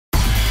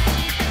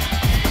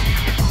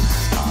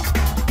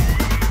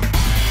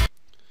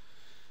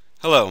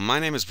Hello, my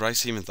name is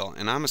Bryce Hementhal,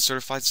 and I'm a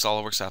certified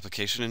SOLIDWORKS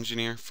application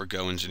engineer for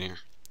GoEngineer.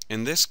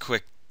 In this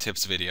quick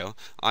tips video,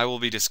 I will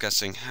be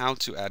discussing how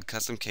to add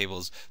custom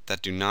cables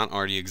that do not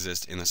already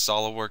exist in the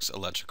SOLIDWORKS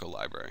Electrical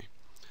library.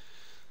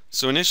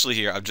 So initially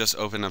here, I've just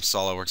opened up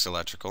SOLIDWORKS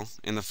Electrical,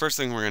 and the first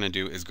thing we're going to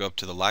do is go up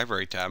to the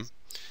Library tab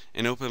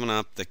and open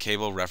up the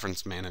Cable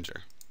Reference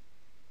Manager.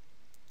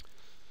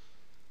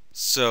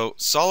 So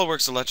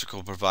SOLIDWORKS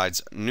Electrical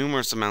provides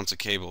numerous amounts of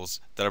cables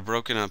that are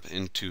broken up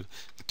into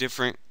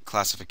different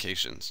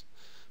classifications.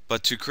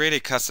 But to create a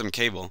custom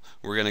cable,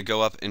 we're going to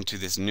go up into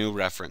this new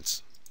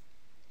reference.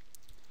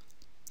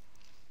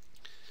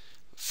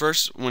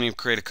 First, when you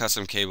create a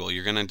custom cable,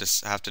 you're going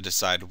to have to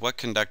decide what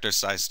conductor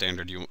size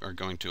standard you are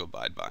going to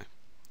abide by.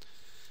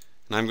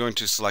 And I'm going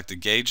to select the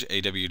gauge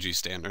AWG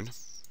standard.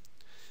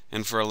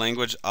 And for a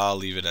language, I'll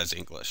leave it as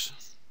English.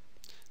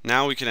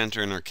 Now we can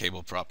enter in our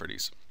cable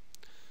properties.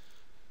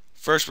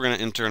 First, we're going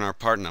to enter in our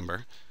part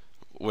number,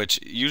 which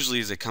usually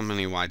is a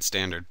company-wide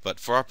standard, but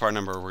for our part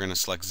number, we're going to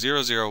select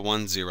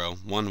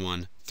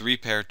 001011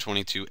 3-pair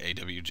 22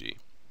 AWG.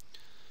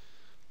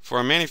 For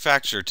our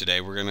manufacturer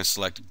today, we're going to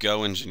select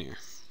GoEngineer.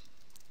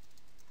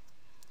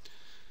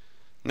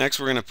 Next,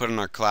 we're going to put in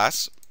our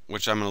class,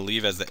 which I'm going to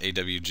leave as the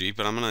AWG,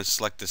 but I'm going to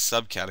select the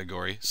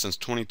subcategory since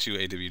 22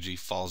 AWG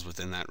falls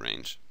within that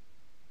range.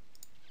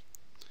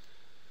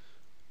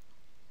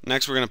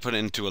 Next, we're going to put it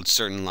into a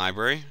certain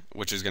library,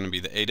 which is going to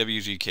be the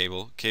AWG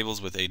cable, cables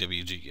with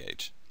AWG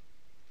gauge.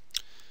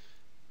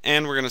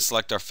 And we're going to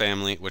select our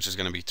family, which is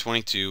going to be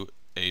 22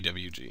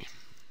 AWG.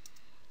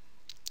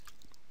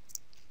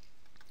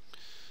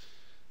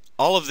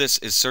 All of this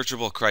is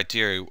searchable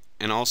criteria,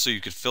 and also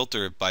you could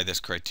filter it by this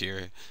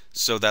criteria,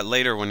 so that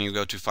later when you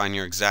go to find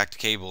your exact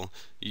cable,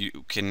 you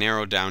can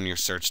narrow down your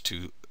search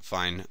to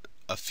find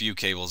a few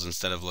cables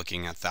instead of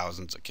looking at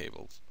thousands of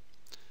cables.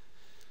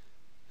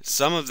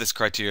 Some of this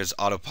criteria is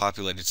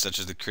auto-populated, such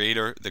as the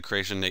creator, the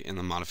creation date, and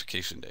the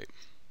modification date.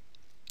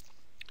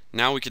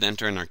 Now we can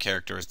enter in our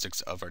characteristics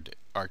of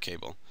our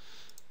cable.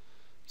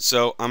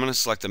 So I'm going to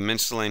select the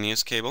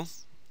miscellaneous cable.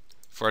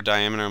 For our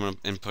diameter, I'm going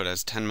to input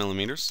as 10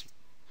 millimeters.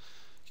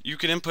 You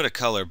could input a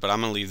color, but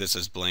I'm going to leave this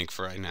as blank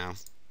for right now.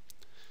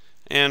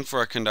 And for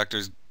our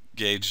conductor's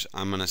gauge,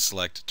 I'm going to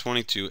select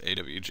 22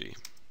 AWG.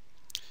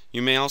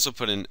 You may also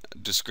put in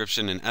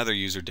description and other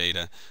user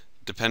data,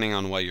 depending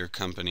on what your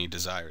company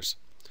desires.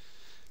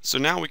 So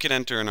now we can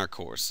enter in our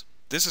cores.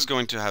 This is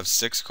going to have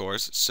 6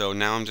 cores, so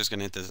now I'm just going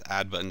to hit this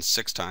add button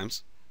 6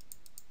 times.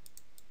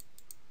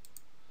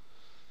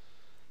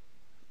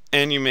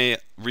 And you may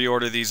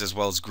reorder these as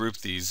well as group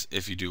these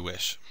if you do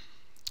wish.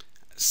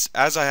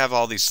 As I have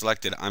all these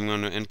selected, I'm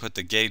going to input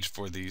the gauge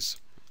for these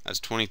as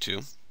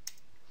 22,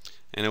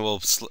 and it will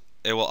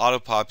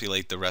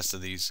auto-populate the rest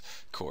of these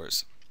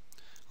cores.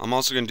 I'm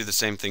also going to do the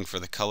same thing for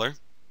the color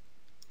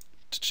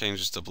to change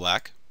this to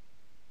black.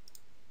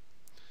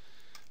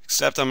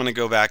 Except I'm going to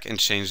go back and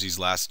change these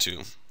last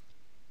two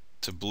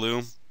to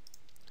blue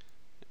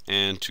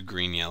and to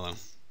green yellow.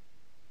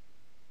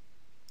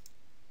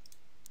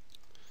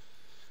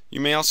 You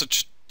may also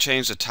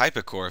change the type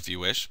of core if you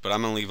wish, but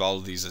I'm going to leave all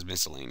of these as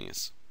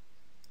miscellaneous.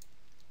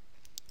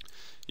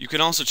 You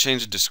can also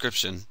change the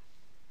description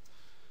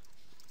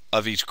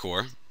of each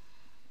core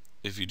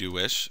if you do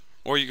wish,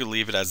 or you could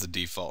leave it as the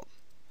default.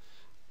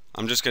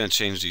 I'm just going to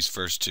change these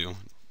first two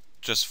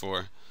just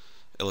for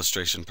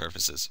illustration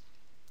purposes.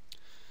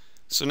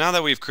 So now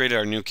that we've created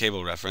our new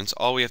cable reference,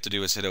 all we have to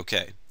do is hit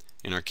OK,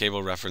 and our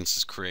cable reference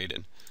is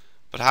created.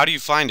 But how do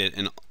you find it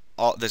in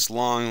this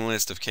long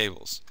list of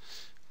cables?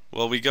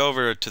 Well, we go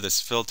over to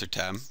this filter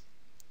tab,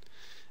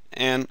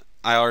 and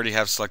I already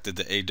have selected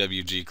the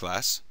AWG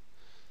class.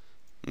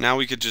 Now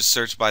we could just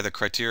search by the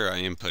criteria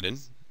I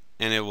inputted,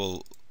 and it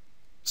will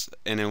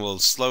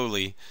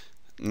slowly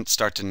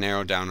start to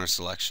narrow down our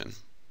selection.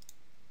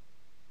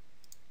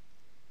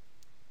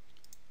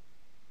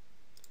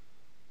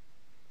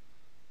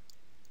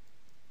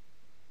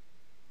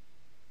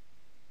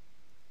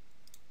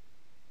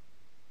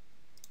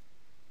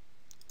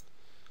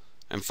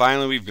 And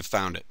finally, we've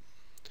found it.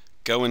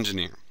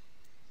 GoEngineer.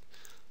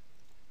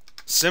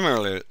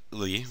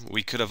 Similarly,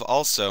 we could have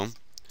also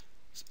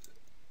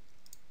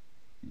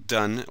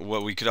done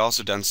what we could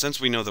also done. Since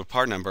we know the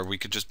part number, we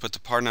could just put the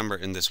part number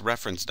in this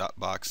reference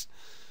box,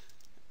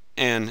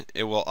 and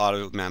it will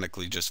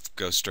automatically just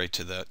go straight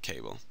to the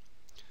cable.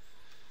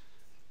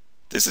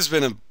 This has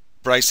been a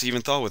Bryce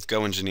Hementhal with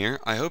GoEngineer.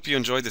 I hope you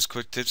enjoyed this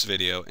quick tips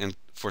video and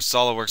for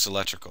SOLIDWORKS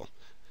Electrical.